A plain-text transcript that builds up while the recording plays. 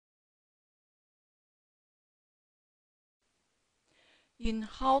In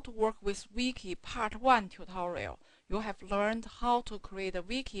How to Work with Wiki Part 1 tutorial, you have learned how to create a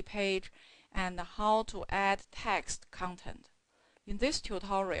wiki page and how to add text content. In this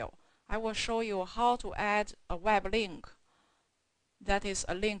tutorial, I will show you how to add a web link, that is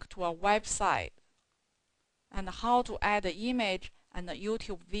a link to a website, and how to add an image and a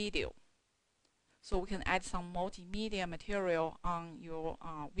YouTube video. So we can add some multimedia material on your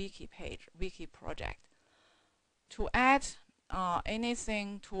wiki page, wiki project. To add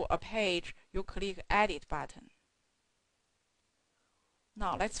anything to a page, you click Edit button.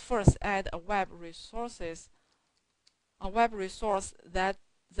 Now let's first add a web resource that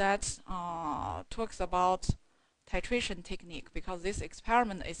talks about titration technique, because this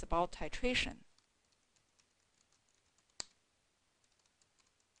experiment is about titration.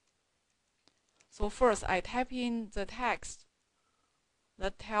 So first I type in the text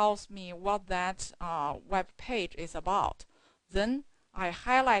that tells me what that web page is about. Then I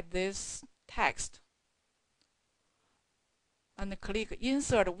highlight this text and click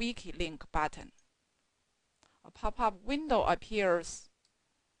Insert Wiki Link button. A pop-up window appears,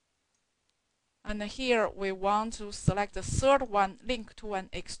 and here we want to select the third one, link to an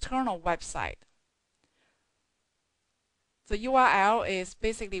external website. The URL is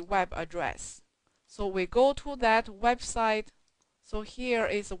basically web address. So we go to that website. So here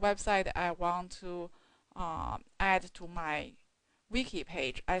is the website I want to add to my wiki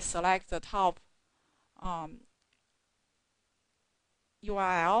page. I select the top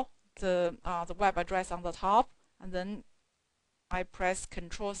URL, the web address on the top, and then I press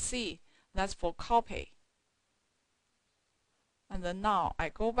Ctrl+C. That's for copy. And then now I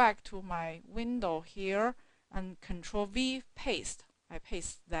go back to my window here and Ctrl+V paste. I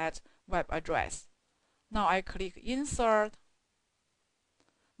paste that web address. Now I click Insert.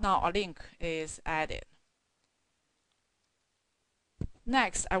 Now a link is added.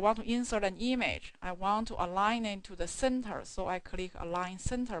 Next, I want to insert an image. I want to align it to the center, so I click Align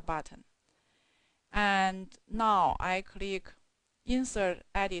Center button. And now I click Insert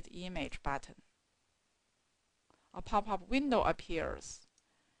Edit Image button. A pop-up window appears.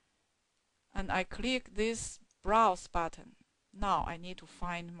 And I click this Browse button. Now I need to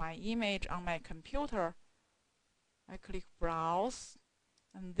find my image on my computer. I click Browse.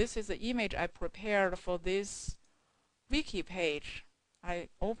 And this is the image I prepared for this wiki page. I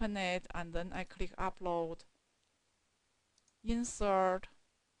open it and then I click Upload, Insert,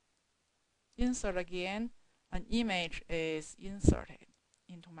 Insert again. An image is inserted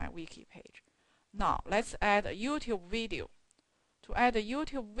into my wiki page. Now let's add a YouTube video. To add a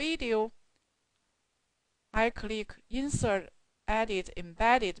YouTube video, I click Insert, Edit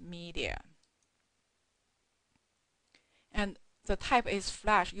Embedded Media. And the type is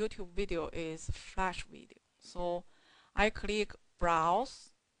Flash. YouTube video is Flash video. So I click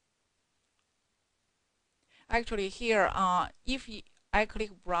Browse. Actually here, if I click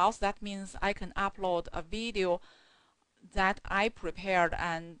Browse, that means I can upload a video that I prepared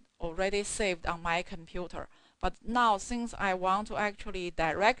and already saved on my computer. But now, since I want to actually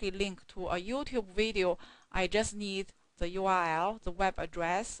directly link to a YouTube video, I just need the URL, the web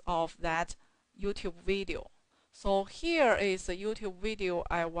address of that YouTube video. So here is the YouTube video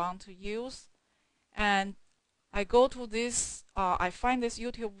I want to use, and I go to this, I find this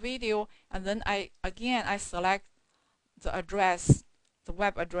YouTube video, and then I select the address, the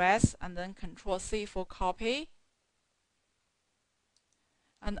web address, and then Ctrl+C for copy.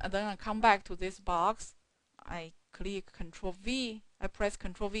 And then I come back to this box. I click Ctrl+V. I press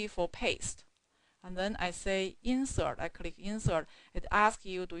Ctrl+V for paste. And then I say Insert. I click Insert. It asks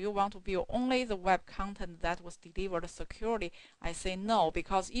you, do you want to view only the web content that was delivered securely? I say no,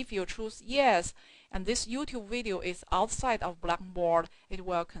 because if you choose yes, and this YouTube video is outside of Blackboard, it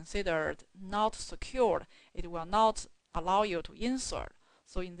will consider not secured. It will not allow you to insert.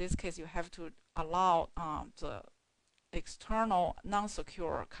 So in this case, you have to allow the external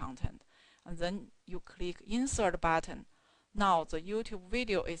non-secure content. And then you click Insert button. Now the YouTube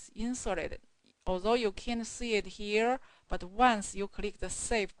video is inserted. Although you can't see it here, but once you click the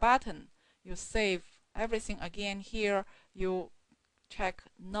Save button, you save everything again here. You check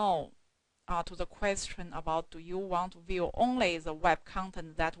No to the question about, do you want to view only the web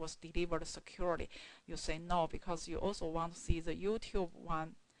content that was delivered securely? You say no, because you also want to see the YouTube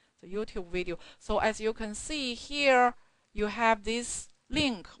one, the YouTube video. So as you can see here, you have this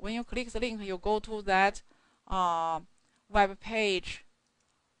link. When you click the link, you go to that web page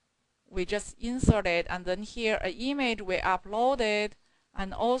we just inserted, and then here an image we uploaded,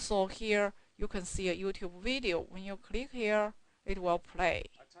 and also here you can see a YouTube video. When you click here, it will play.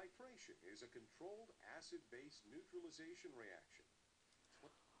 A titration is a controlled acid-base neutralization reaction.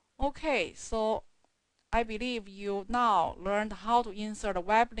 Okay, so I believe you now learned how to insert a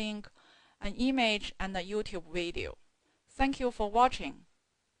web link, an image, and a YouTube video. Thank you for watching.